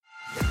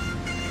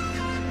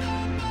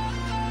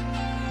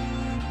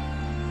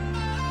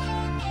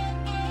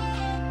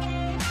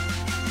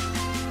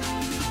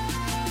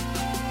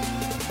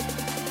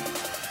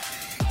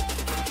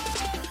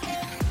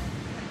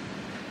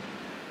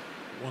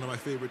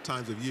favorite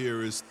times of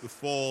year is the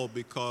fall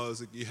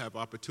because you have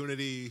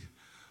opportunity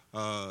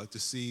to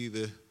see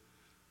the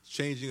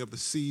changing of the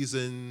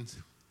seasons.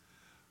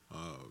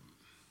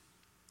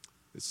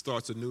 It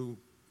starts a new,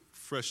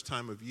 fresh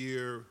time of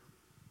year,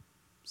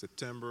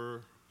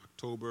 September,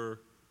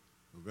 October,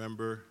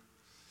 November.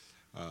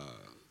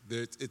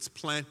 It's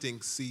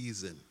planting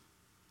season.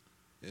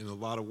 In a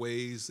lot of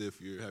ways, if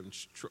you're having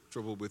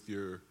trouble with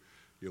your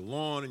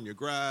lawn and your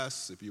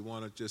grass, if you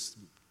want to just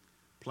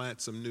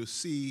plant some new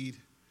seed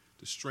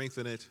to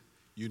strengthen it,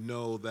 you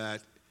know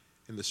that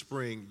in the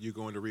spring you're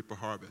going to reap a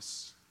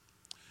harvest.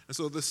 And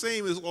so the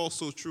same is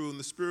also true in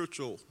the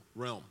spiritual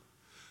realm.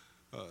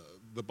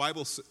 The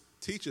Bible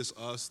teaches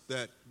us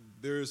that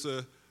there's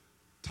a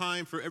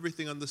time for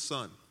everything under the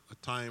sun, a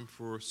time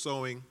for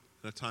sowing,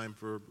 and a time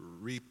for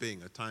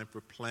reaping, a time for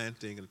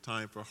planting, and a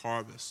time for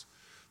harvest.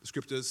 The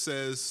scripture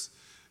says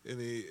in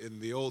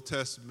the Old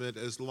Testament,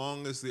 as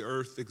long as the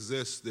earth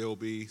exists, there will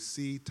be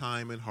seed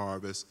time and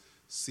harvest,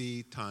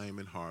 seed time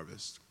and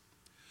harvest.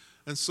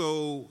 And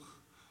so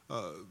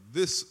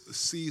this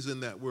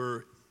season that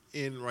we're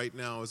in right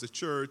now as a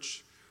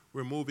church,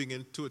 we're moving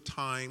into a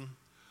time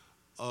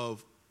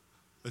of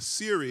a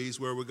series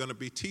where we're going to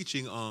be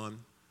teaching on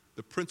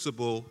the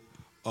principle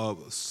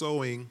of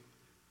sowing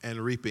and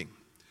reaping.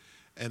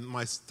 And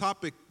my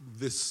topic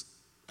this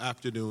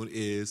afternoon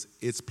is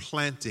it's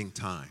planting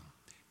time.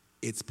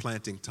 It's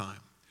planting time.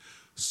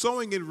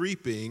 Sowing and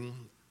reaping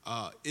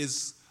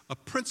is a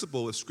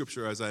principle of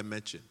Scripture, as I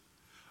mentioned.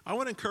 I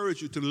want to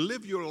encourage you to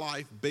live your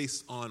life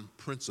based on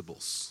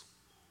principles,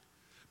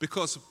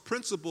 because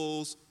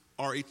principles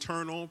are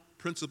eternal.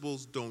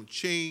 Principles don't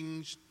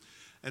change.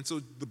 And so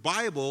the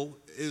Bible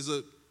is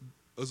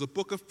a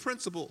book of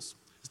principles.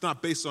 It's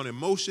not based on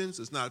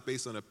emotions. It's not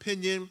based on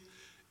opinion.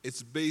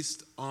 It's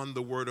based on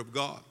the Word of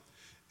God.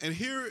 And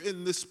here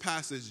in this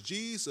passage,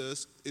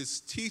 Jesus is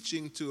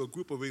teaching to a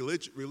group of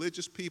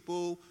religious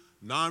people,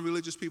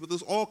 non-religious people.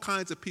 There's all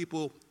kinds of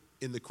people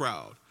in the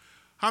crowd.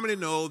 How many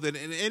know that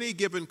in any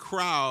given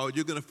crowd,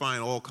 you're going to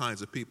find all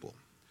kinds of people?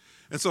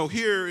 And so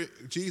here,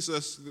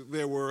 Jesus,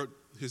 there were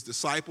his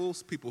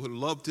disciples, people who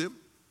loved him,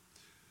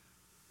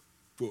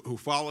 who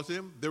followed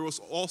him. There was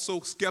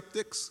also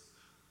skeptics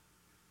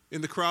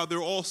in the crowd. There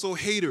were also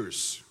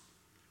haters.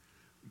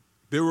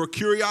 There were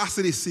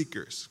curiosity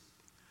seekers.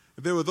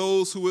 There were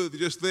those who were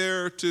just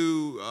there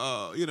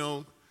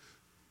to,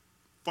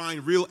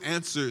 find real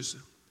answers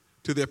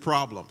to their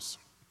problems.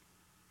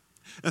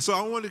 And so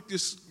I want to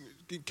just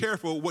be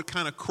careful what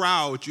kind of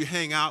crowd you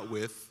hang out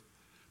with,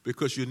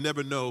 because you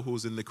never know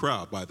who's in the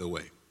crowd, by the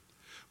way.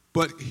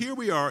 But here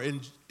we are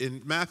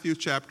in Matthew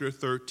chapter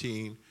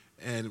 13,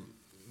 and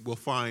we'll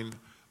find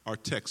our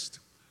text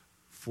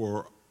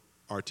for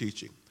our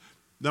teaching.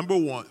 Number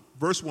 1,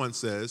 verse 1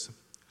 says,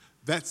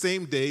 "That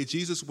same day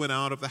Jesus went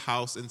out of the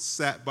house and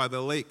sat by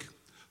the lake.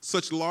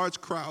 Such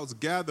large crowds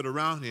gathered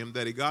around him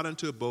that he got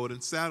into a boat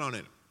and sat on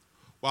it,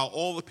 while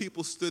all the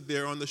people stood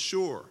there on the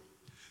shore.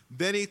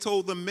 Then he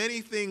told them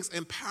many things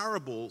in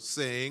parables,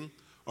 saying,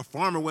 a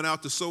farmer went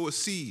out to sow a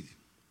seed.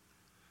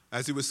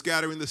 As he was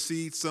scattering the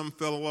seed, some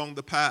fell along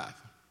the path,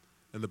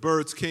 and the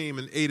birds came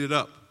and ate it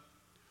up.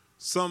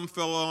 Some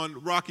fell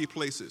on rocky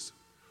places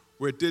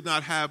where it did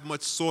not have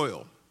much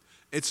soil.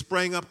 It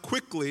sprang up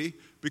quickly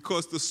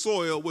because the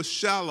soil was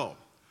shallow.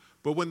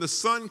 But when the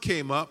sun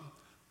came up,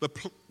 the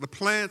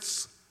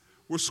plants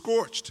were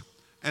scorched,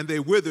 and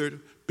they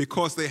withered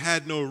because they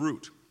had no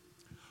root.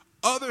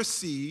 Other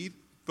seed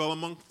fell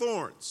among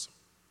thorns,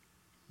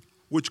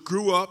 which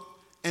grew up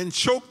and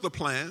choked the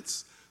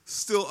plants.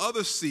 Still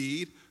other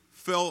seed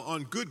fell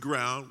on good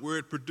ground, where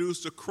it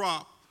produced a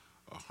crop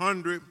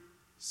 100,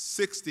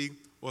 60,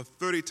 or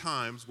 30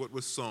 times what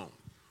was sown.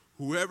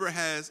 Whoever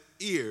has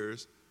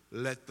ears,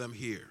 let them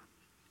hear."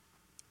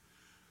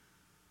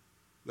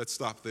 Let's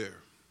stop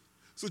there.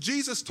 So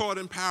Jesus taught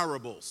in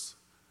parables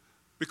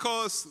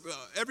because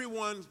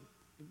everyone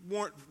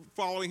weren't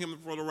following him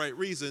for the right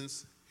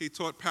reasons. He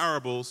taught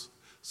parables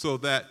so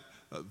that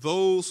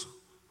those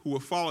who were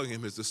following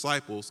him, his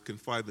disciples, can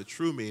find the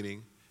true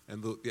meaning,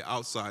 and the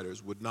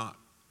outsiders would not.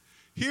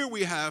 Here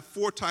we have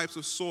 4 types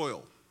of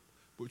soil,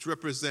 which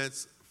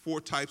represents 4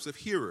 types of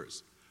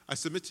hearers. I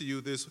submit to you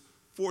there's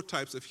 4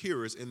 types of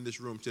hearers in this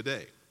room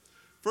today.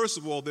 First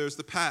of all, there's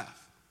the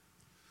path.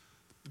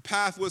 The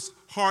path was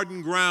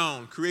hardened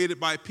ground created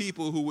by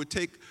people who would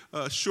take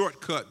a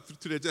shortcut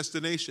to their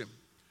destination.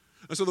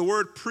 And so the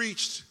word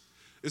preached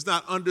is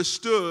not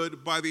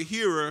understood by the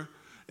hearer,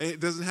 and it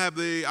doesn't have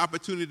the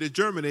opportunity to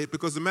germinate,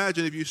 because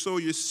imagine if you sow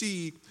your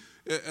seed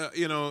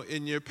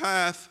in your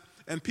path,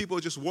 and people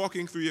are just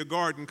walking through your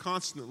garden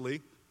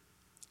constantly,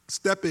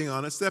 stepping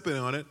on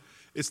it,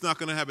 it's not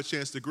going to have a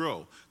chance to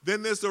grow.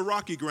 Then there's the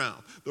rocky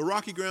ground. The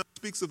rocky ground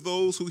speaks of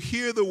those who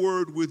hear the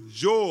word with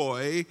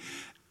joy,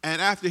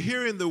 and after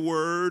hearing the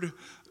word,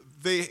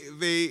 they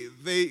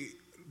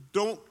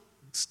don't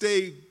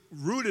stay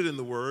rooted in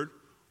the word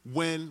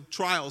when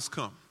trials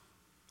come,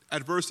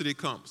 adversity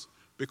comes,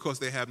 because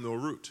they have no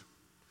root.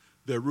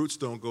 Their roots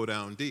don't go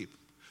down deep.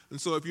 And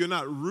so if you're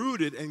not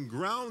rooted and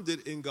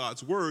grounded in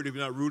God's word, if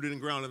you're not rooted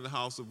and grounded in the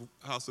house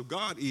of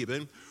God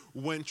even,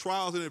 when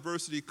trials and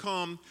adversity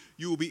come,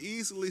 you will be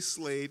easily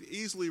slayed,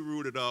 easily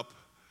rooted up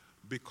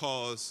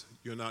because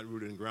you're not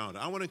rooted and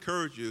grounded. I want to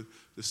encourage you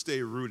to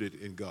stay rooted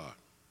in God.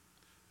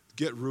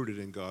 Get rooted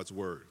in God's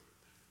word.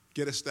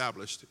 Get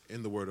established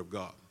in the word of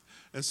God.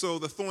 And so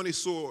the thorny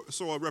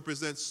soil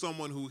represents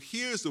someone who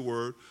hears the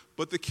word,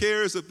 but the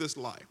cares of this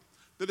life,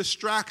 the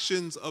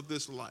distractions of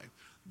this life,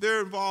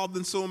 they're involved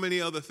in so many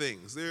other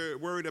things. They're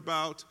worried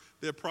about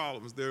their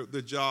problems, their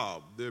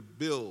job, their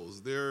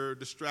bills. They're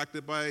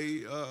distracted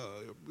by,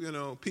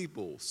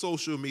 people,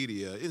 social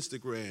media,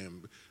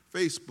 Instagram,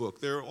 Facebook.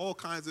 There are all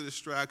kinds of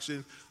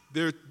distractions.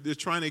 They're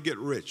trying to get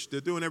rich. They're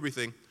doing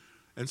everything.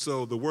 And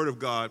so the word of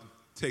God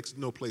takes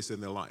no place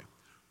in their life.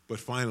 But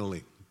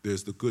finally,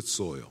 there's the good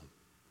soil,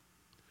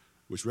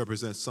 which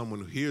represents someone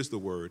who hears the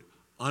word,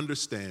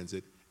 understands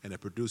it, and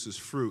it produces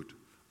fruit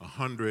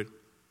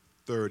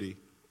 130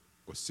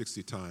 or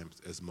 60 times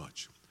as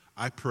much.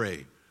 I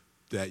pray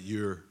that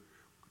you're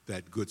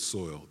that good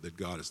soil that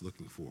God is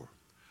looking for,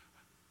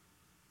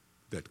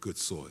 that good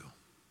soil.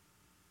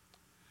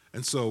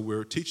 And so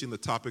we're teaching the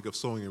topic of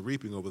sowing and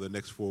reaping over the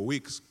next 4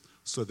 weeks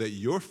so that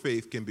your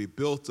faith can be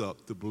built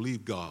up to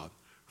believe God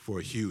for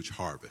a huge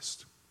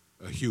harvest,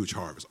 a huge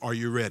harvest. Are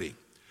you ready?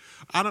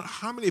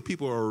 How many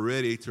people are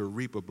ready to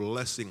reap a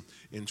blessing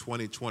in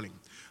 2020?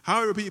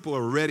 How many people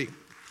are ready?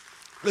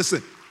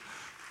 Listen.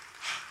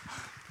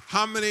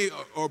 How many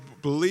are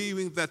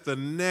believing that the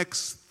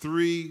next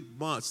 3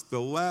 months, the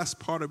last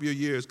part of your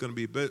year, is going to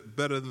be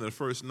better than the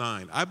first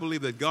 9? I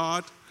believe that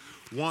God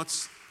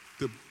wants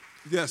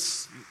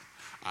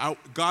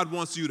God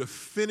wants you to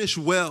finish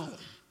well.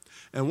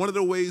 And one of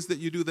the ways that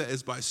you do that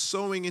is by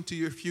sowing into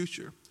your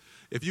future.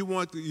 If you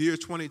want the year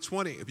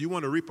 2020, if you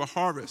want to reap a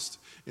harvest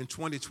in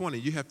 2020,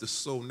 you have to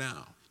sow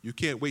now. You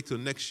can't wait till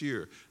next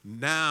year.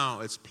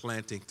 Now it's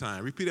planting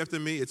time. Repeat after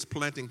me, it's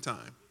planting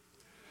time.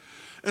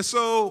 And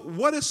so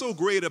what is so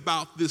great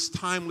about this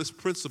timeless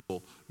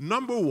principle?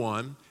 Number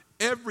one,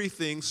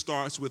 everything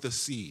starts with a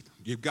seed.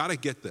 You've got to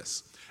get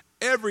this.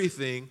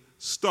 Everything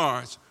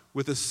starts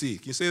with a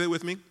seed. Can you say that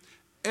with me?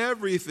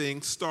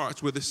 Everything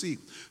starts with a seed.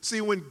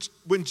 See, when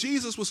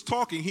Jesus was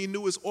talking, he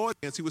knew his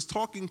audience. He was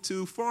talking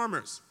to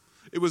farmers.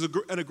 It was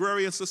an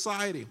agrarian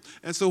society.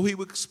 And so he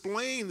would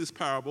explain these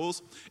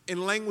parables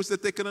in language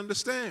that they could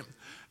understand.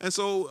 And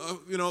so,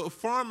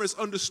 farmers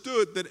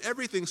understood that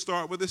everything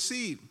starts with a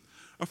seed.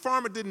 A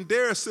farmer didn't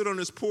dare sit on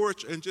his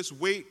porch and just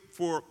wait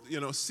for,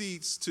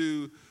 seeds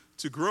to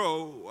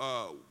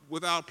grow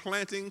without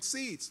planting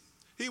seeds.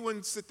 He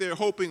wouldn't sit there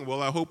hoping,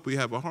 well, I hope we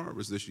have a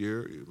harvest this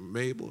year.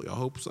 Maybe, I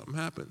hope something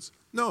happens.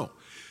 No.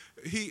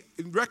 He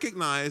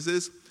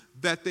recognizes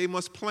that they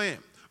must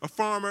plant. A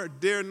farmer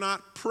dare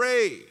not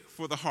pray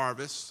for the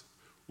harvest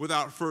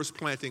without first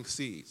planting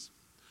seeds.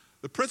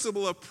 The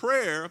principle of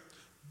prayer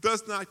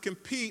does not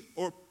compete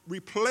or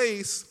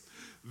replace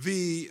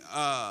the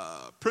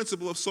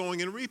principle of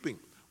sowing and reaping.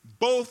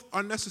 Both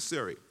are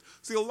necessary.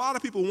 See, a lot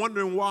of people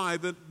wonder why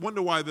they're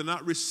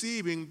not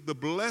receiving the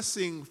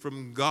blessing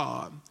from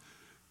God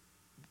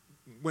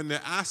when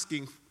they're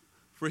asking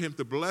for him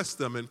to bless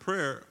them in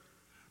prayer,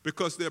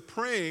 because they're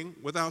praying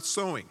without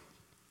sowing.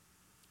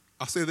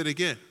 I'll say that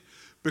again.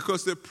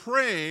 Because they're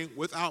praying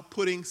without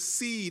putting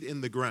seed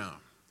in the ground.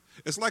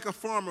 It's like a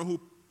farmer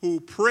who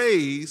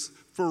prays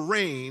for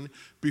rain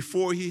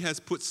before he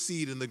has put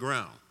seed in the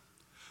ground.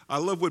 I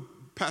love what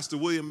Pastor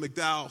William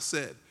McDowell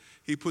said.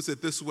 He puts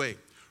it this way: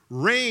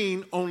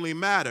 rain only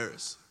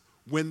matters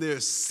when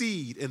there's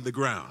seed in the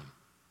ground.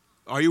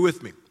 Are you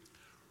with me?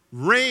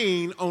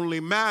 Rain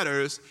only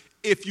matters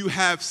if you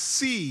have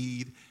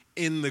seed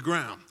in the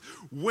ground.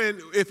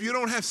 If you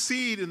don't have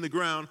seed in the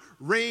ground,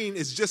 rain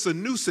is just a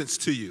nuisance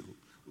to you,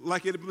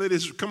 like it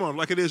is. Come on,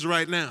 like it is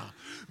right now.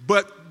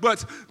 But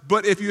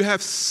if you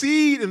have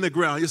seed in the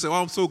ground, you say,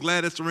 "Oh, I'm so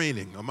glad it's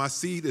raining. My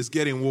seed is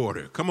getting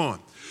water." Come on.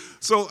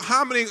 So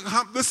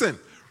listen,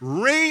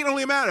 rain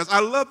only matters. I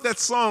love that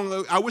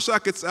song. I wish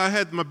I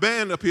had my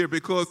band up here,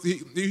 because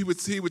he would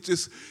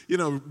just,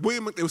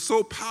 William, it was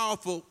so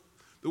powerful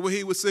the way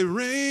he would say,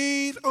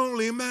 rain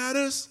only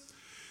matters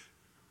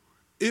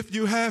if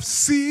you have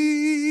seed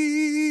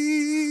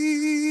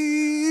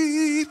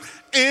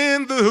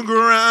in the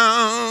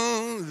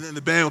ground. And then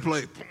the band would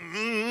play.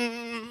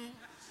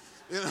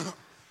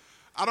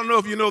 I don't know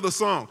if you know the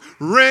song.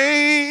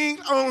 Rain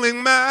only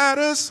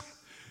matters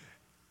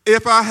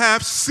if I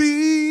have seed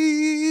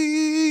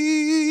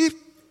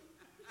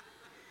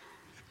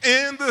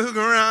in the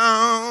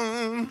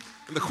ground.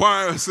 And the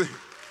choir would sing.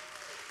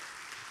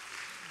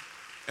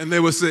 And they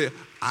would say,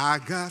 I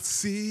got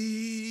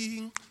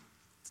seed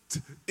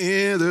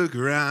in the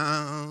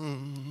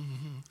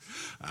ground.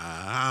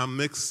 I'm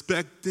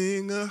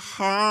expecting a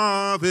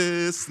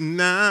harvest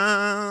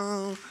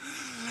now.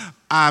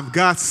 I've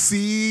got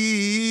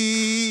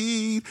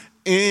seed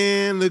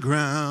in the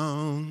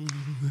ground.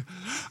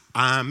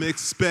 I'm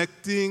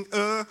expecting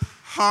a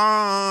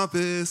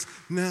harvest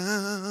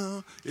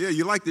now. Yeah,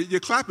 you like it. You're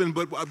clapping,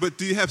 but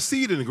do you have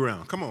seed in the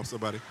ground? Come on,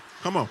 somebody.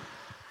 Come on.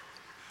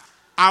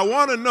 I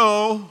want to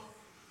know,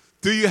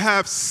 do you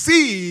have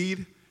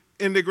seed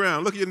in the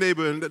ground? Look at your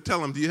neighbor and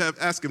tell him,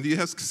 ask him, do you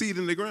have seed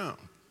in the ground?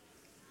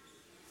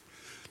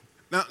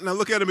 Now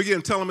look at him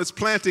again. Tell him it's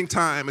planting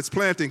time. It's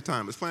planting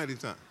time. It's planting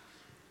time.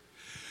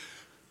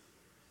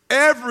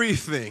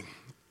 Everything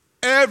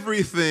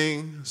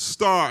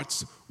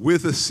starts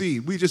with a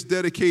seed. We just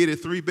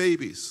dedicated 3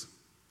 babies.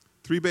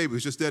 3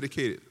 babies just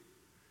dedicated.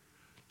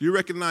 Do you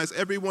recognize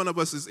every one of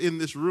us is in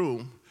this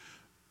room?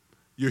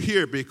 You're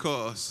here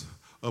because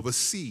of a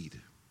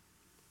seed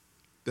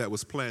that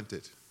was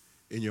planted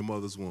in your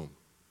mother's womb.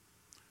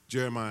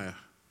 Jeremiah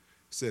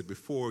said,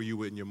 before you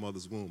were in your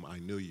mother's womb, I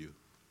knew you.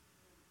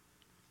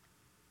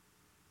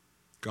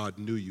 God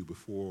knew you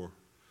before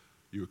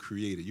you were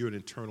created. You're an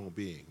internal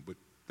being, but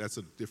that's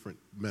a different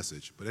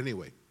message. But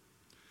anyway,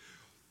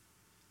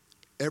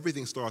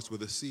 everything starts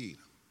with a seed.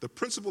 The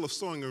principle of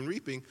sowing and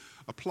reaping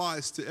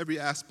applies to every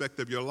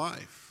aspect of your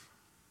life.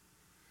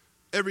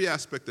 Every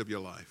aspect of your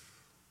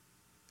life.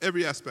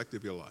 Every aspect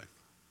of your life.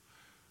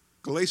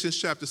 Galatians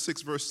chapter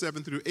 6, verse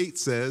 7 through 8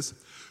 says,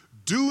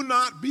 do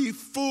not be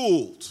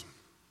fooled.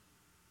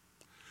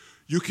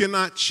 You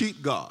cannot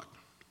cheat God.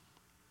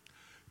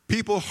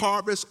 People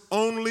harvest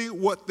only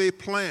what they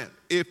plant.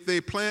 If they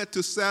plant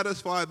to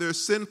satisfy their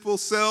sinful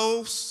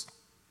selves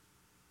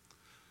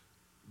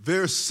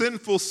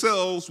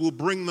will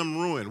bring them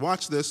ruin.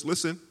 Watch this,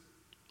 listen.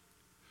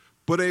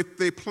 But if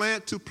they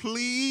plant to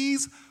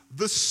please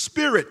the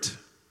Spirit,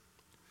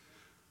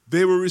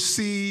 they will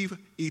receive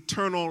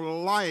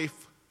eternal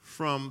life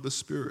from the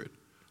Spirit.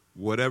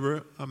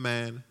 Whatever a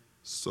man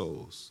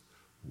sows,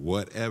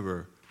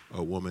 whatever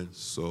a woman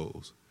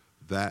sows,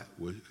 that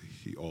will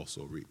he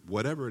also reap.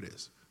 Whatever it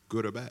is,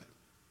 good or bad.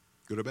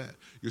 Good or bad.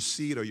 Your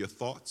seed are your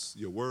thoughts,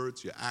 your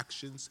words, your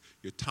actions,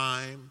 your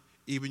time,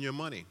 even your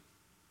money.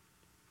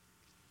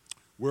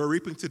 We're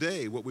reaping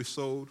today what we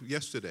sowed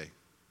yesterday.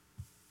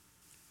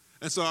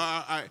 And so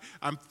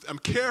I'm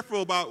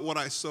careful about what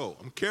I sow.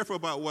 I'm careful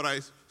about what I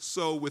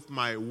sow with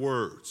my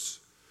words,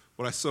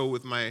 what I sow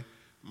with my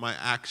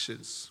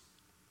actions.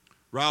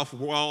 Ralph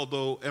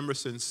Waldo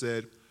Emerson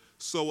said,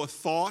 sow a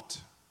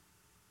thought,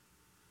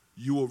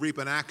 you will reap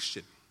an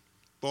action.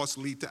 Thoughts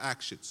lead to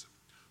actions.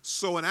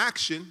 Sow an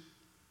action,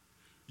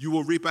 you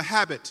will reap a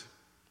habit.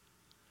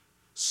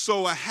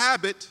 Sow a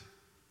habit,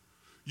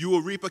 you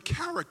will reap a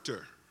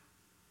character.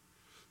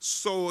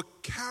 Sow a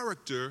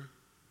character,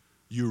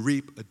 you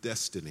reap a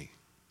destiny.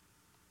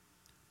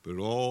 But it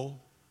all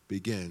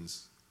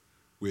begins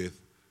with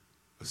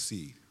a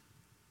seed.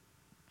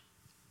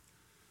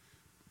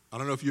 I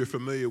don't know if you're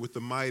familiar with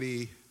the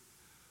mighty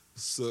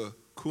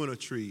Sakuna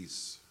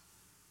trees.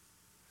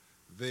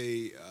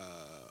 They,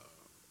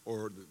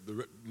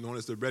 known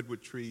as the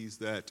redwood trees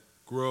that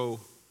grow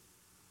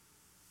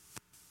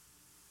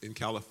in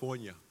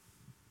California.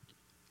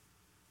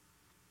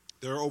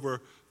 They're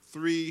over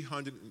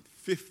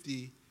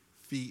 350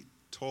 feet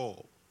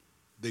tall.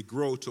 They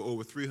grow to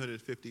over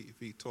 350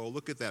 feet tall.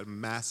 Look at that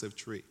massive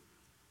tree.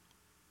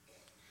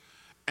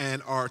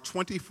 And are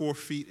 24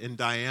 feet in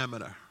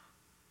diameter.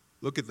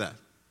 Look at that.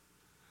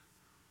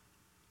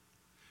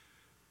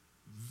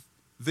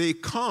 They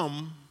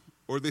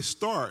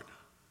start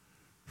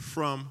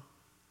from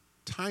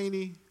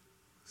tiny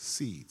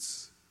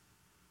seeds.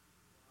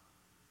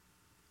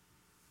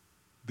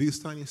 These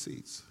tiny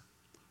seeds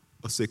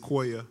are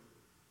sequoia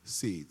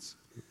seeds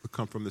that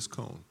come from this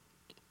cone.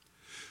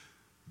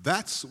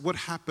 That's what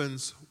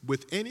happens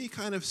with any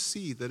kind of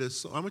seed that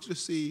is sown. I want you to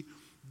see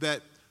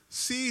that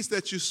seeds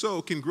that you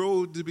sow can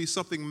grow to be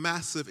something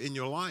massive in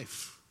your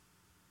life.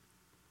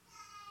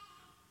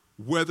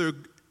 Whether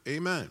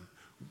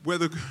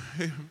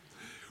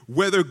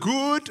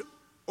good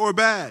or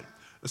bad.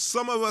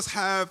 Some of us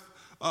have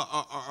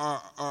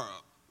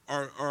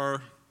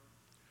are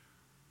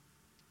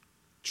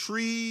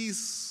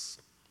trees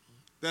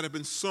that have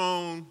been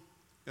sown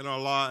in our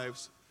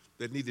lives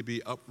that need to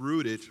be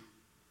uprooted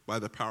by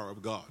the power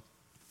of God.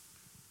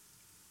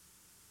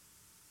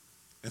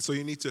 And so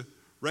you need to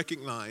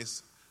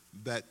recognize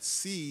that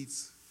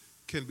seeds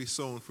can be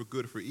sown for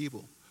good or for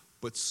evil,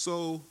 but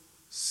sow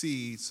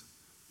seeds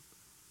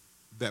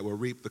that will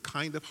reap the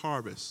kind of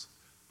harvest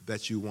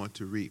that you want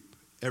to reap.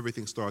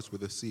 Everything starts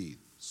with a seed.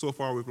 So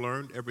far we've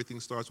learned everything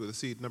starts with a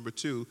seed. Number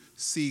 2,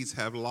 seeds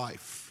have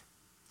life.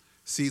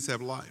 Seeds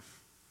have life.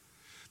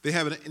 They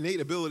have an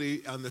innate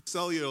ability on the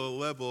cellular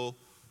level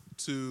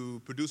to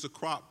produce a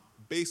crop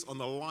based on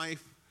the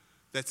life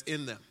that's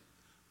in them.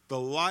 The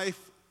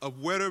life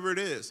of whatever it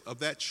is, of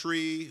that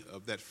tree,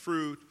 of that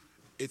fruit,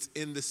 it's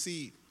in the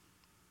seed.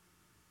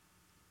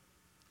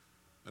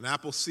 An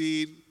apple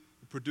seed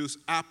will produce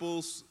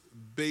apples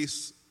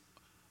based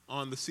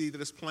on the seed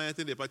that is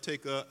planted. If I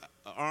take an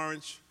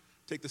orange,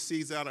 take the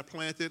seeds out, I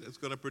plant it, it's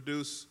going to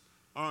produce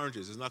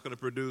oranges. It's not going to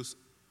produce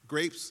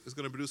grapes, it's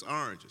going to produce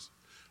oranges.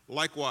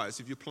 Likewise,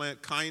 if you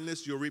plant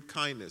kindness, you'll reap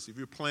kindness. If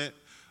you plant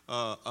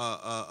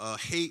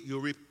hate, you'll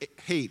reap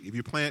hate. If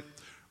you plant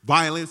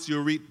violence,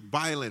 you'll reap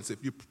violence.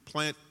 If you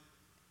plant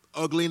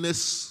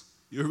ugliness,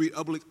 you'll reap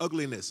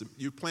ugliness. If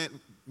you plant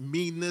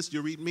meanness,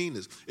 you'll reap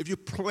meanness. If you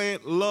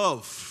plant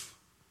love,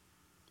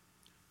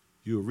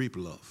 you'll reap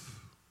love.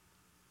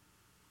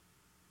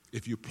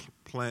 If you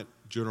plant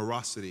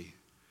generosity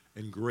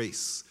and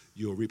grace,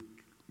 you'll reap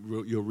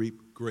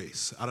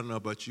grace. I don't know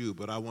about you,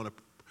 but I want to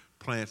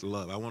plant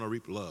love. I want to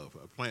reap love.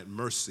 I plant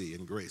mercy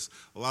and grace.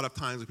 A lot of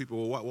times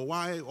people, well,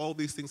 why all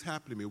these things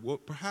happen to me? Well,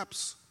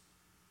 perhaps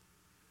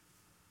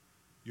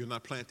you're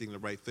not planting the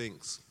right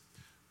things.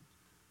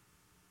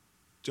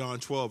 John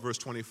 12, verse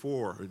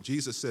 24, and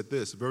Jesus said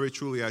this, "Very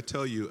truly I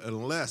tell you,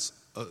 unless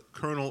a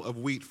kernel of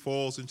wheat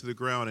falls into the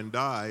ground and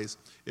dies,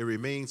 it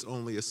remains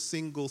only a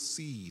single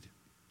seed.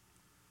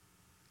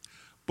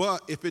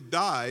 But if it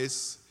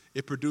dies,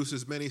 it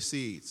produces many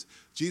seeds."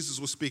 Jesus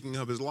was speaking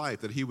of his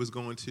life, that he was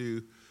going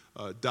to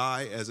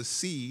die as a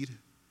seed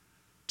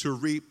to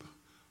reap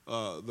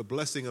the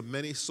blessing of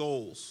many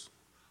souls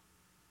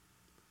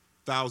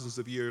thousands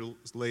of years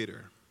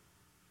later.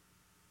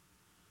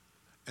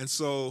 And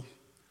so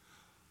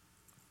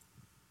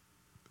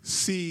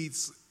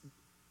seeds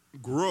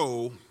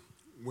grow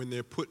when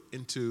they're put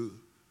into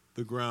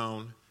the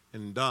ground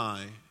and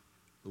die.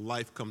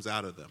 Life comes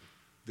out of them.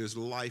 There's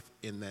life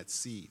in that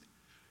seed.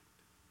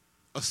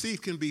 A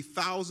seed can be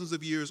thousands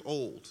of years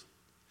old.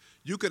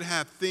 You could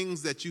have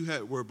things that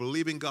you were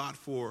believing God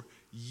for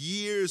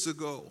years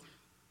ago,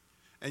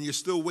 and you're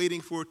still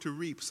waiting for it to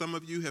reap. Some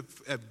of you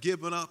have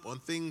given up on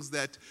things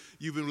that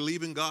you've been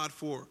believing God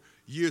for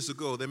years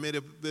ago. There may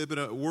have been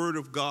a word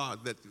of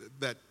God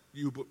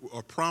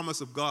a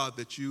promise of God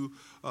that you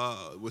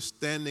were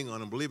standing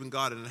on and believing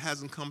God, and it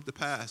hasn't come to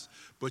pass,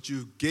 but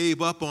you gave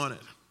up on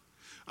it.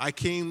 I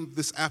came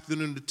this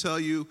afternoon to tell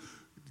you,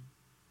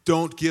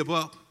 don't give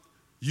up.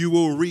 You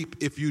will reap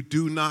if you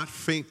do not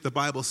faint, the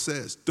Bible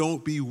says.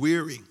 Don't be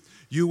weary.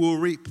 You will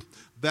reap.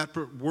 That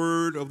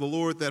word of the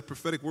Lord, that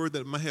prophetic word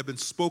that might have been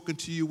spoken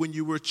to you when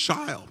you were a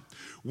child,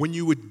 when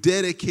you were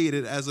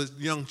dedicated as a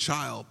young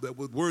child, that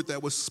word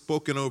that was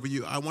spoken over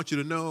you. I want you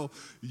to know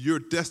your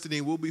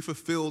destiny will be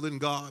fulfilled in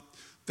God.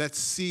 That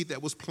seed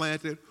that was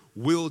planted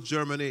will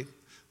germinate.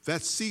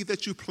 That seed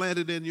that you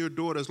planted in your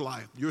daughter's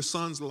life, your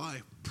son's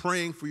life,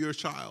 praying for your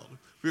child,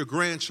 for your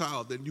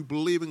grandchild, that you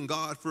believe in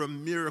God for a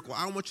miracle.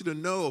 I want you to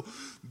know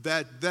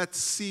that that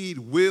seed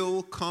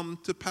will come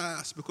to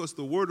pass, because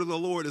the word of the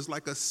Lord is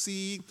like a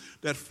seed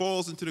that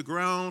falls into the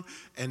ground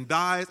and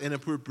dies, and it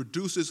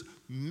produces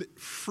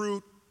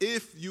fruit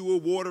if you will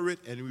water it,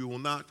 and you will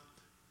not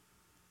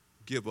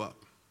give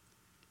up.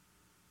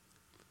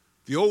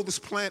 The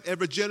oldest plant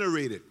ever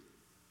generated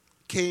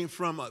came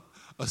from a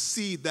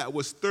seed that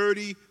was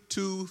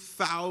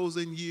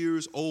 32,000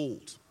 years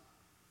old.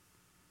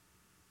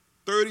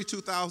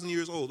 32,000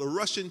 years old. A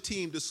Russian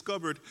team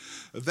discovered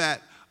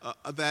that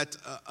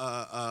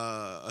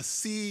a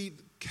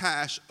seed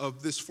cache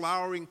of this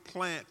flowering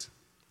plant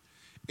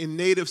in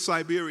native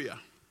Siberia.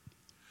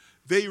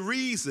 They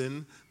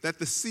reasoned that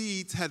the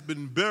seeds had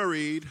been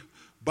buried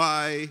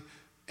by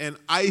an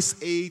ice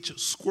age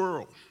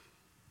squirrel.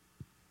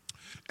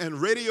 And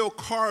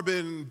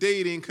radiocarbon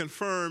dating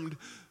confirmed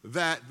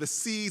that the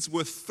seeds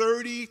were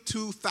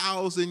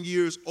 32,000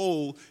 years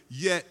old,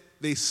 yet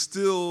they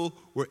still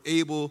were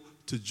able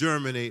to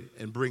germinate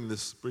and bring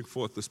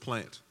forth this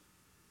plant.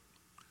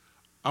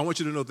 I want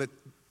you to know that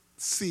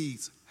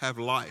seeds have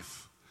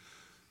life.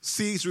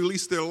 Seeds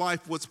release their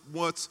life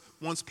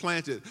once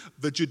planted.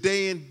 The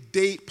Judean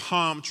date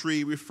palm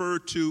tree,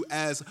 referred to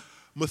as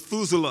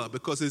Methuselah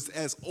because it's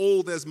as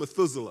old as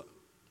Methuselah,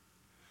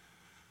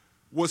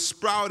 was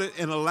sprouted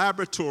in a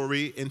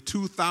laboratory in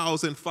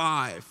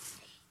 2005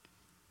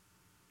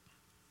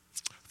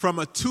 from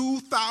a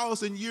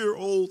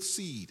 2,000-year-old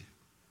seed.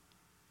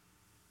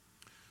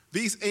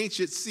 These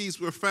ancient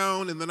seeds were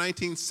found in the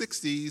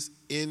 1960s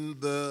in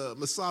the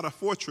Masada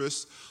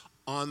Fortress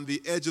on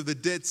the edge of the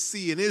Dead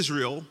Sea in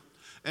Israel,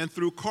 and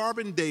through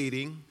carbon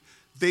dating,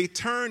 they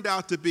turned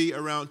out to be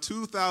around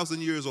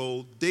 2,000 years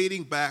old,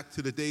 dating back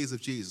to the days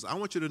of Jesus. I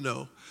want you to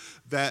know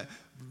that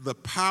the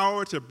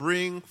power to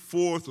bring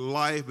forth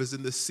life is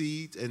in the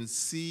seeds, and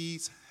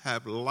seeds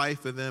have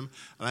life in them.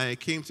 And I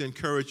came to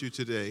encourage you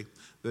today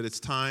that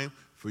it's time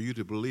for you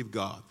to believe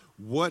God.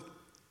 What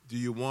do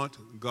you want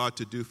God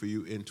to do for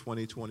you in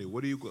 2020?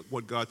 What do you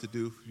want God to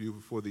do for you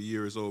before the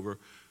year is over?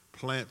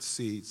 Plant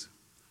seeds.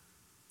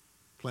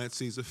 Plant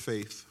seeds of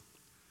faith.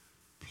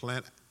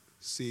 Plant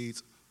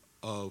seeds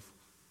of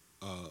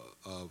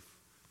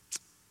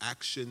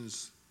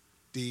actions,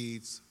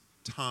 deeds,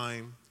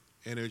 time,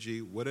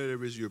 energy,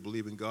 whatever it is you're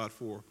believing God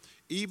for.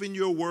 Even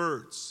your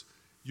words.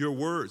 Your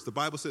words. The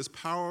Bible says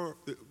the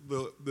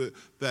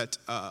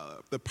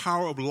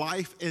power of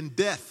life and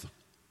death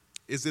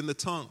is in the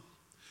tongue.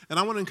 And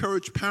I want to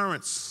encourage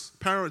parents,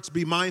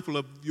 be mindful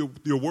of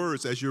your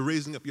words as you're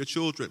raising up your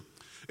children.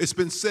 It's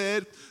been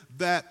said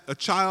that a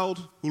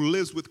child who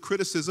lives with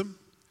criticism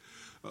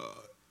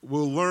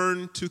will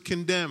learn to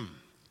condemn.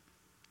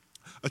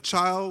 A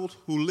child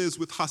who lives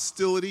with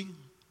hostility,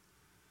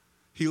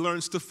 he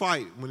learns to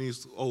fight when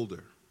he's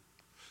older.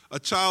 A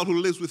child who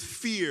lives with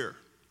fear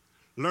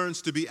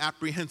learns to be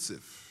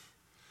apprehensive.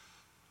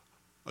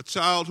 A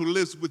child who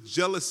lives with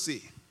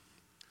jealousy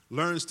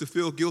learns to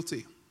feel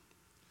guilty.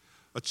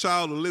 A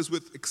child who lives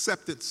with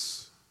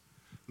acceptance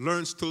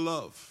learns to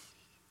love.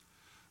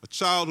 A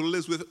child who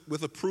lives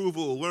with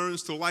approval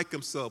learns to like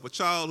himself. A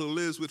child who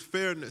lives with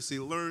fairness, he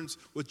learns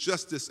what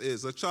justice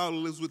is. A child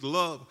who lives with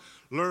love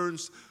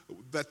learns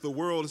that the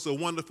world is a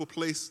wonderful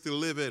place to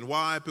live in.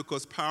 Why?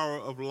 Because power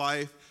of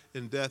life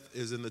and death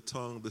is in the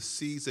tongue. The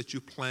seeds that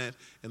you plant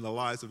in the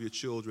lives of your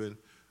children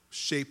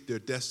shape their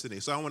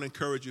destiny. So I want to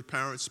encourage you,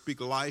 parents, speak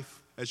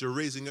life as you're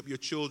raising up your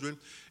children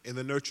in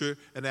the nurture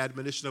and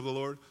admonition of the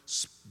Lord.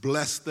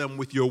 Bless them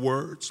with your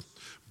words.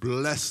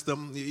 Bless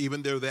them,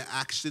 even though their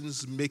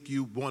actions make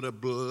you want to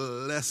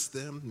bless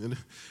them.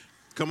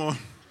 Come on.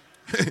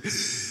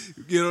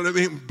 You know what I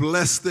mean?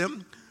 Bless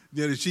them.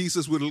 You know,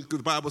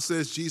 the Bible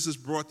says they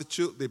brought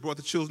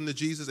the children to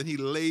Jesus, and he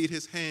laid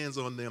his hands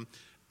on them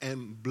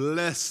and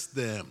blessed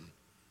them.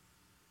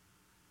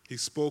 He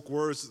spoke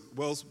words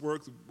of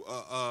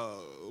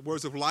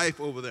life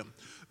over them.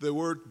 The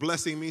word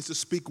blessing means to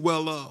speak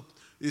well of.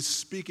 Is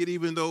speak it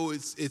even though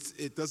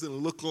it doesn't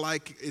look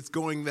like it's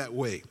going that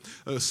way.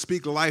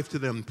 Speak life to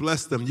them.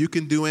 Bless them. You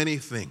can do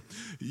anything.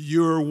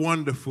 You're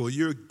wonderful.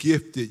 You're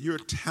gifted. You're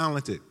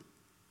talented.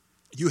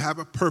 You have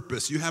a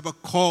purpose. You have a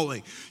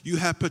calling. You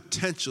have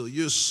potential.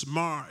 You're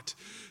smart.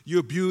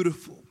 You're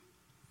beautiful.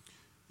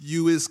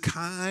 You is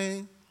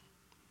kind.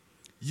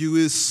 You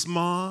is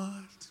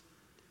smart.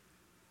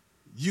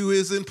 You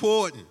is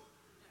important.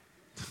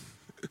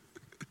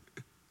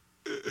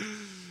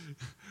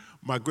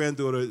 My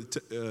granddaughter,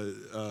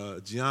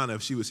 Gianna,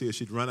 if she was here,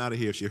 she'd run out of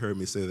here if she heard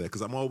me say that, because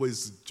I'm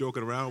always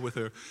joking around with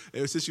her.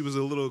 Ever since she was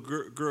a little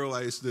girl,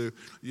 I used to,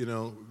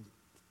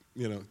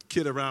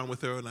 kid around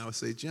with her, and I would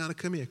say, Gianna,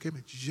 come here.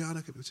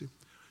 Gianna, come here.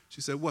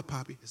 She said, what,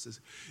 Poppy? It says,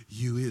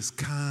 you is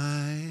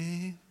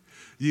kind.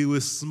 You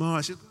is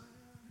smart.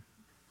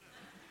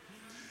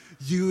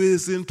 You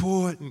is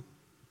important.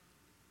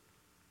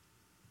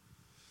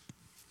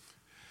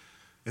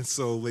 And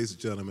so, ladies and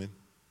gentlemen,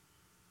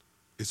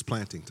 it's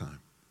planting time.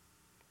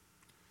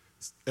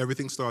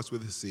 Everything starts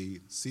with a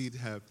seed. Seed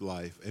have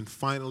life. And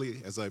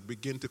finally, as I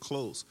begin to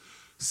close,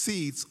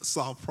 seeds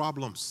solve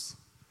problems.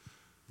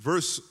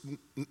 Verse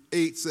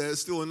 8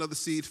 says, still another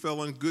seed fell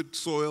on good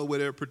soil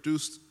where it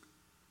produced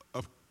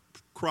a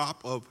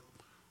crop of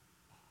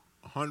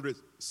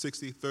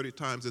 160, 30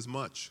 times as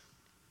much.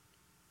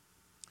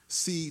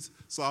 Seeds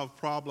solve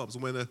problems.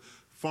 When a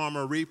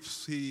farmer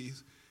reaps,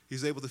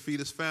 he's able to feed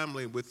his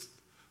family with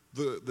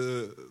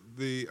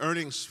the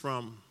earnings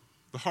from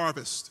the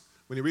harvest.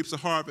 When he reaps a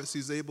harvest,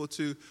 he's able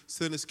to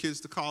send his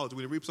kids to college. When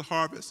he reaps a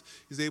harvest,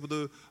 he's able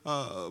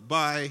to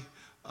buy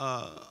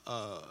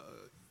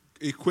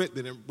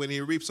equipment. And when he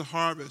reaps a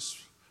harvest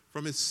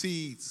from his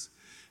seeds,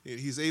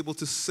 he's able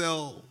to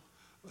sell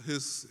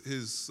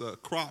his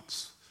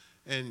crops,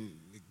 and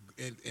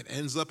it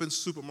ends up in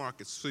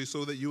supermarkets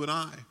so that you and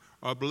I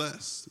are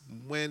blessed.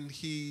 When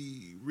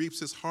he reaps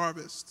his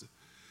harvest,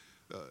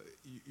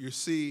 you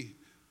see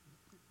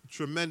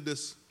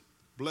tremendous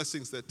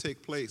blessings that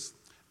take place.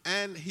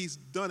 And he's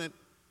done it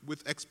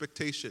with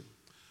expectation.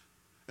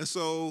 And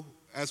so,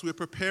 as we're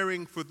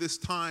preparing for this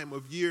time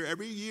of year,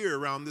 every year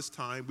around this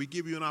time, we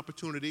give you an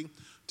opportunity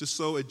to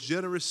sow a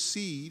generous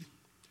seed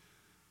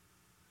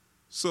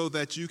so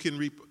that you can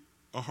reap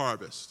a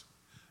harvest.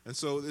 And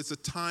so it's a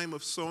time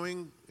of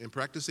sowing and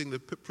practicing the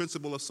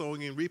principle of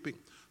sowing and reaping.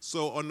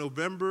 So on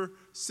November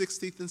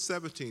 16th and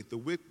 17th,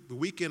 the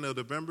weekend of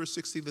November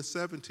 16th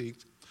and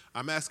 17th,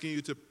 I'm asking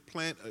you to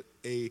plant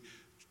a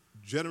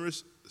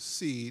generous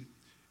seed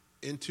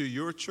into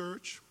your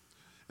church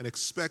and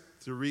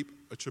expect to reap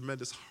a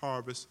tremendous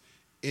harvest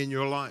in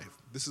your life.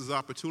 This is an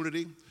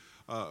opportunity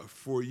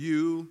for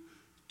you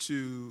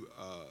to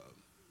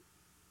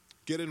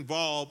get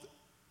involved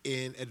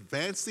in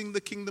advancing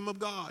the kingdom of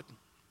God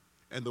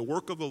and the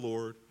work of the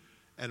Lord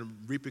and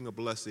reaping a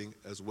blessing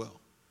as well.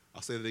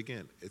 I'll say that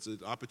again. It's an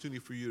opportunity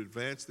for you to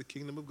advance the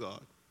kingdom of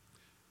God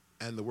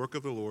and the work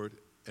of the Lord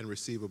and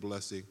receive a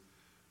blessing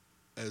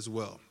as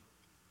well.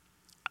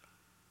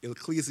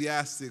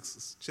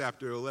 Ecclesiastes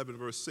chapter 11,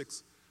 verse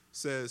 6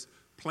 says,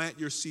 plant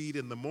your seed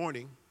in the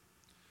morning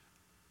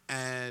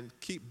and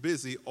keep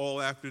busy all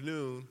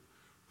afternoon,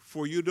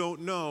 for you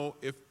don't know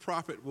if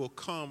profit will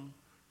come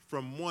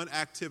from one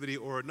activity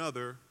or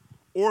another,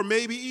 or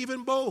maybe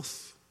even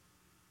both.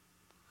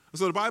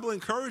 So the Bible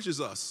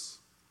encourages us.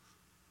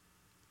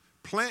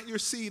 Plant your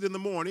seed in the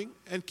morning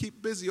and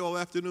keep busy all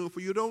afternoon, for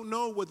you don't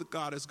know what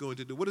God is going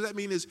to do. What does that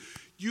mean is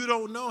you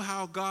don't know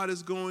how God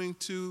is going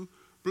to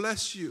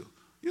bless you.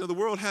 You know, the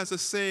world has a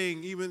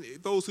saying, even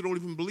those who don't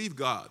even believe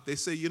God, they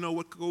say, you know,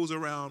 what goes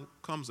around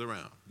comes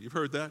around. You've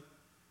heard that?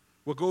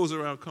 What goes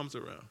around comes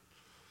around.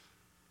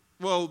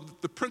 Well,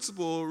 the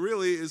principle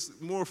really is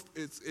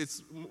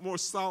it's more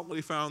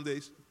solidly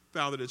founded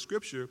in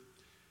Scripture.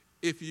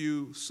 If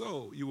you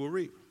sow, you will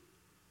reap.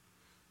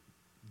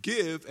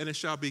 Give, and it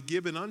shall be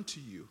given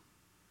unto you.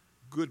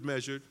 Good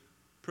measured,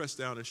 pressed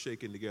down and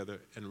shaken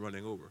together and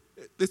running over.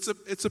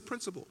 It's a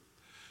principle.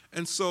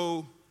 And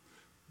so,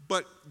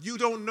 but you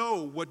don't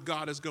know what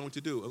God is going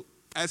to do.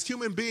 As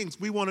human beings,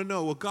 we want to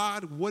know, well,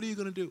 God, what are you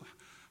going to do?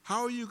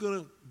 How are you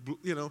going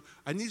to,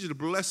 I need you to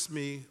bless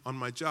me on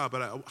my job,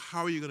 but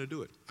how are you going to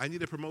do it? I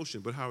need a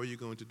promotion, but how are you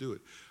going to do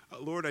it?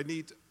 Lord, I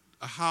need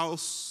a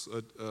house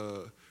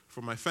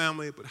for my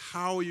family, but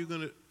how are you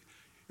going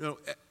to,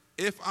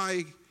 if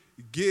I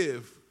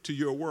give to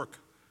your work,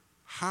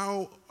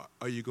 how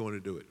are you going to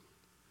do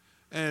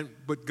it?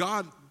 But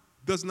God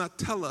does not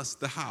tell us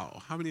the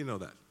how. How many know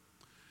that?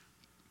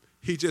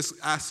 He just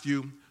asks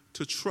you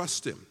to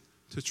trust him,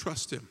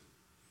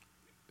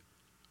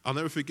 I'll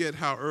never forget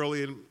how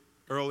early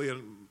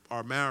in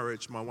our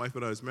marriage, my wife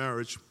and I's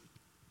marriage,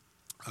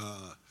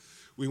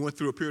 we went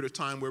through a period of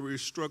time where we were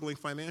struggling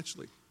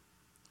financially.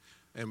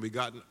 And we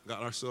got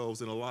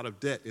ourselves in a lot of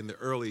debt in the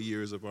early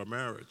years of our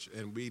marriage,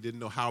 and we didn't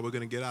know how we were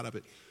going to get out of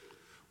it.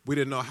 We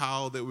didn't know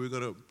how that we were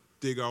going to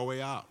dig our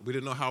way out. We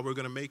didn't know how we were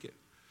going to make it.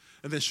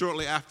 And then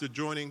shortly after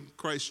joining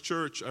Christ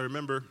Church, I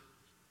remember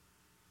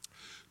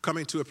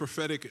coming to a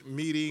prophetic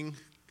meeting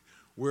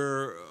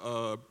where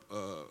a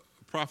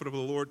prophet of the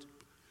Lord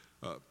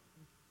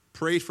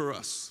prayed for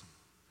us.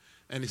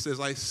 And he says,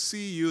 I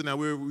see you. Now,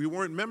 we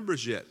weren't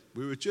members yet.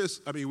 We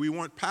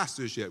weren't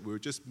pastors yet. We were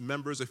just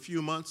members a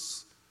few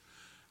months.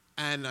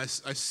 And I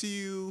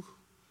see you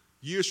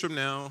years from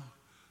now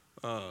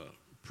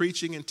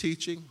preaching and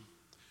teaching.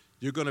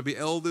 You're going to be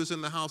elders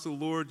in the house of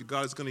the Lord.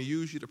 God is going to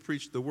use you to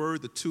preach the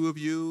word, the two of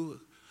you.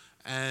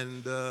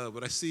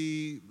 But I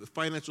see the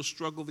financial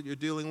struggle that you're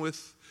dealing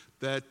with.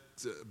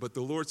 But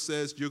the Lord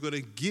says you're going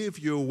to give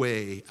your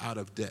way out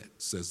of debt,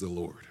 says the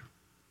Lord.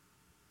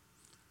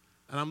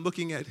 And I'm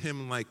looking at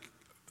him like,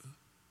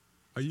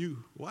 are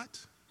you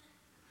what?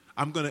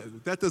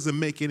 That doesn't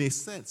make any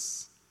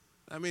sense.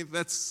 I mean,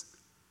 that's,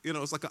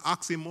 it's like an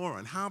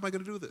oxymoron. How am I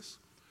going to do this?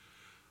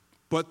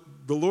 But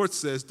the Lord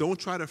says, don't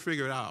try to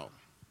figure it out.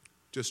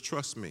 Just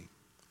trust me.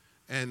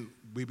 And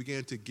we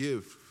began to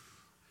give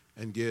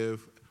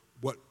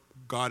what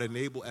God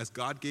enabled. As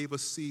God gave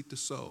us seed to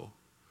sow,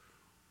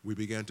 we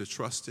began to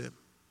trust him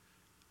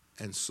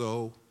and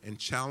sow and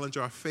challenge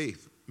our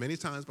faith, many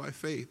times by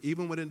faith,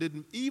 even when it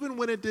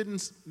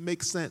didn't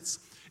make sense,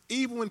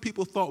 even when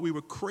people thought we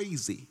were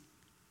crazy.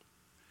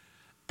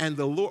 And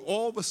the Lord,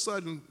 all of a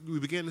sudden, we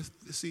began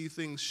to see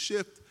things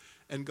shift,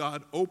 and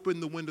God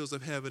opened the windows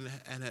of heaven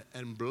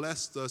and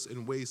blessed us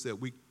in ways that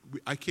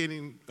I can't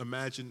even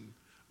imagine.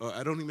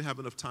 I don't even have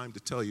enough time to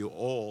tell you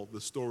all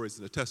the stories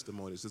and the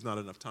testimonies. There's not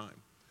enough time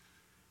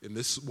in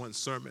this one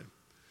sermon.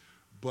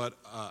 But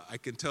I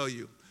can tell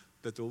you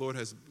that the Lord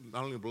has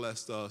not only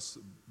blessed us,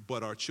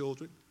 but our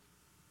children.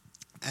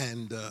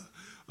 And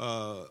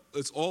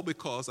it's all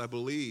because, I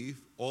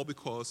believe,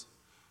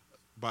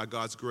 by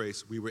God's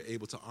grace, we were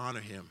able to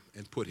honor him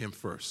and put him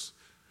first.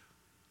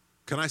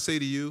 Can I say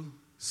to you,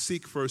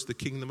 seek first the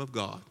kingdom of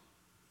God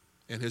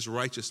and his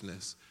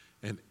righteousness,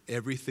 and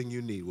everything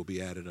you need will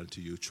be added unto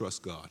you.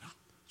 Trust God.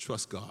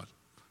 Trust God.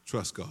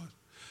 Trust God.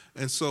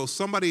 And so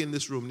somebody in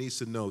this room needs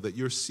to know that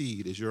your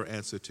seed is your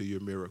answer to your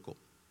miracle.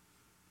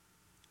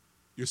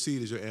 Your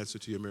seed is your answer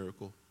to your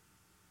miracle.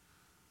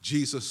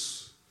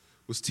 Jesus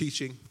was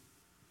teaching,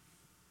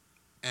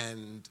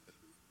 and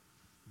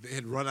they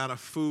had run out of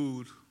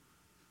food.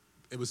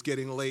 It was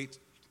getting late.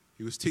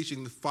 He was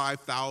teaching the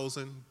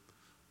 5,000.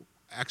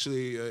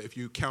 Actually, if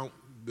you count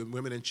the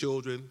women and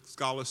children,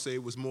 scholars say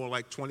it was more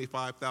like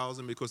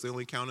 25,000 because they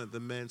only counted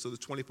the men. So there's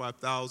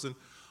 25,000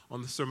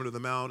 on the Sermon on the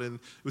Mount. And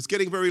it was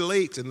getting very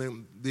late. And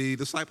then the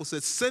disciples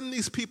said, send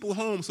these people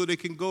home so they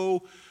can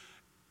go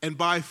and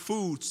buy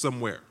food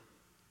somewhere.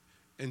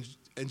 And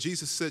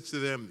Jesus said to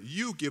them,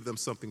 you give them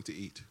something to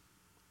eat.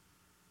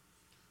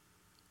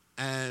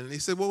 And he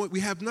said, well, we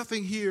have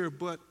nothing here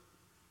but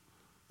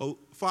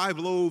 5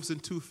 loaves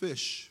and 2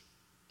 fish.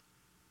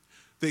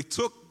 They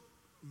took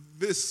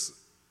this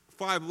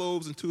 5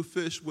 loaves and 2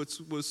 fish, which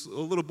was a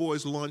little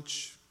boy's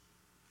lunch.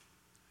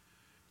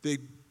 They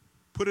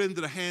put it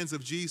into the hands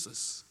of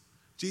Jesus.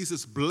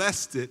 Jesus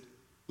blessed it.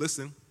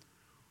 Listen,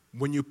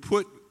 when you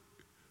put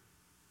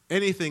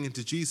anything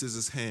into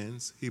Jesus'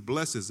 hands, he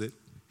blesses it.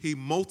 He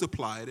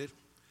multiplied it,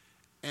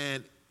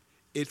 and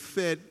it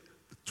fed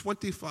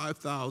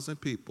 25,000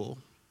 people,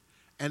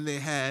 and they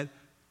had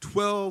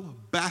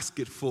 12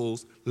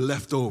 basketfuls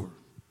left over.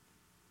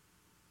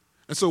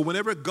 And so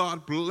whenever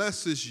God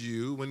blesses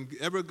you,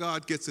 whenever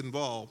God gets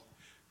involved,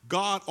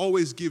 God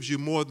always gives you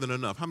more than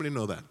enough. How many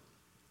know that?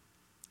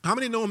 How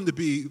many know him to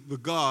be the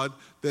God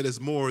that is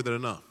more than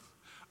enough?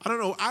 I don't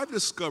know. I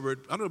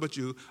don't know about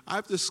you,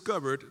 I've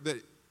discovered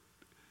that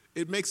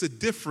it makes a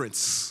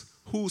difference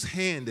whose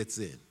hand it's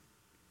in.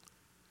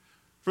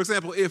 For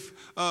example, if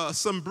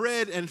some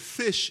bread and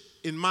fish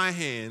in my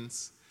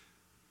hands,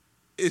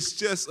 it's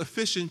just a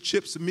fish and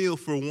chips meal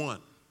for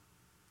one.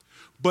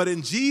 But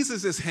in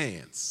Jesus'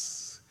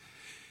 hands,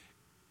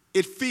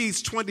 it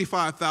feeds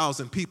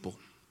 25,000 people.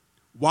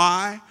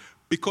 Why?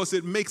 Because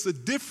it makes a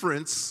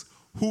difference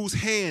whose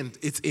hand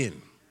it's in.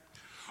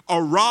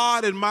 A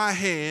rod in my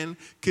hand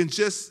can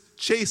just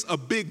chase a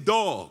big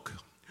dog.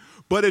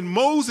 But in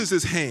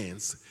Moses'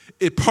 hands,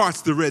 it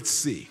parts the Red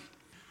Sea.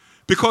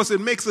 Because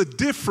it makes a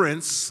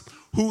difference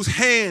whose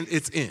hand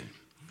it's in.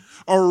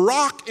 A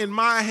rock in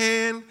my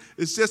hand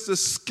is just a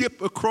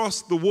skip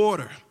across the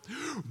water.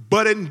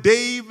 But in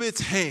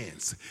David's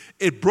hands,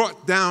 it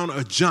brought down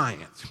a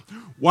giant.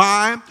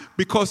 Why?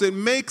 Because it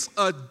makes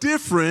a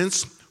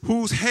difference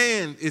whose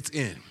hand it's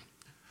in.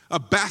 A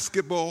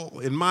basketball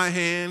in my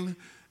hand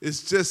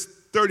is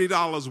just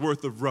 $30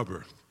 worth of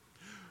rubber.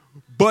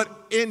 But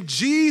in in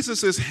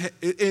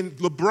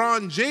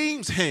LeBron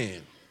James'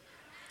 hand,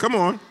 come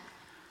on,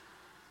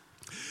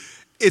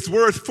 it's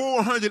worth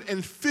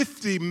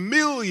 $450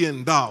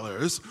 million.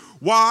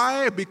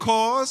 Why?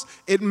 Because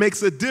it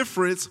makes a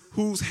difference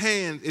whose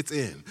hand it's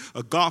in.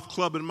 A golf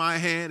club in my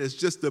hand is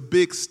just a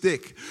big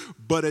stick,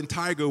 but in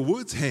Tiger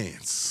Woods'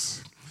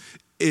 hands,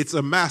 it's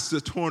a master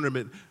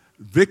tournament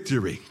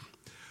victory.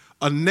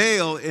 A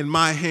nail in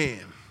my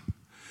hand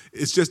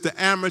is just an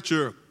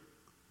amateur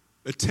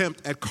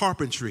attempt at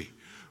carpentry,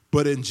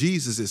 but in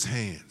Jesus'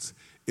 hands,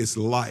 it's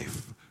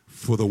life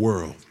for the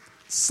world,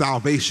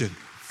 salvation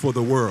for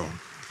the world.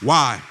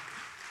 Why?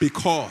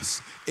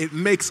 Because it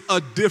makes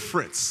a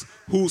difference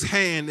whose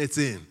hand it's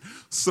in.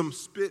 Some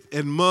spit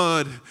and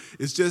mud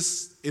is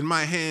just, in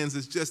my hands,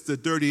 it's just a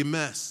dirty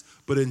mess,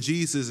 but in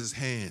Jesus'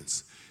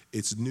 hands,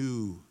 it's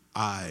new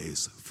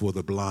eyes for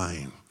the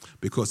blind,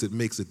 because it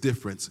makes a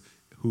difference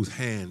whose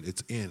hand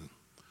it's in.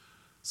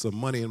 Some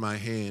money in my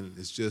hand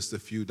is just a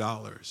few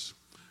dollars,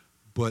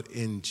 but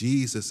in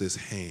Jesus'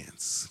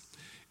 hands,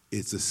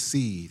 it's a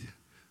seed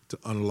to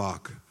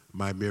unlock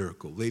my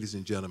miracle. Ladies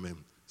and gentlemen,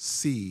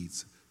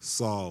 seeds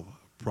solve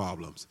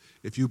problems.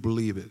 If you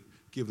believe it,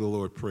 give the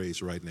Lord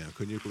praise right now.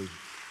 Can you believe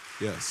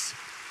it? Yes.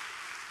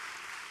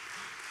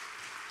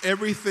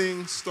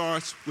 Everything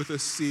starts with a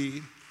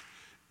seed.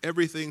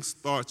 Everything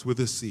starts with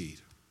a seed.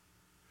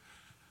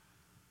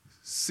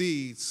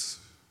 Seeds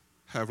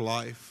have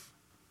life,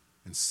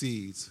 and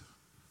seeds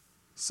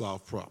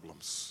solve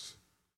problems.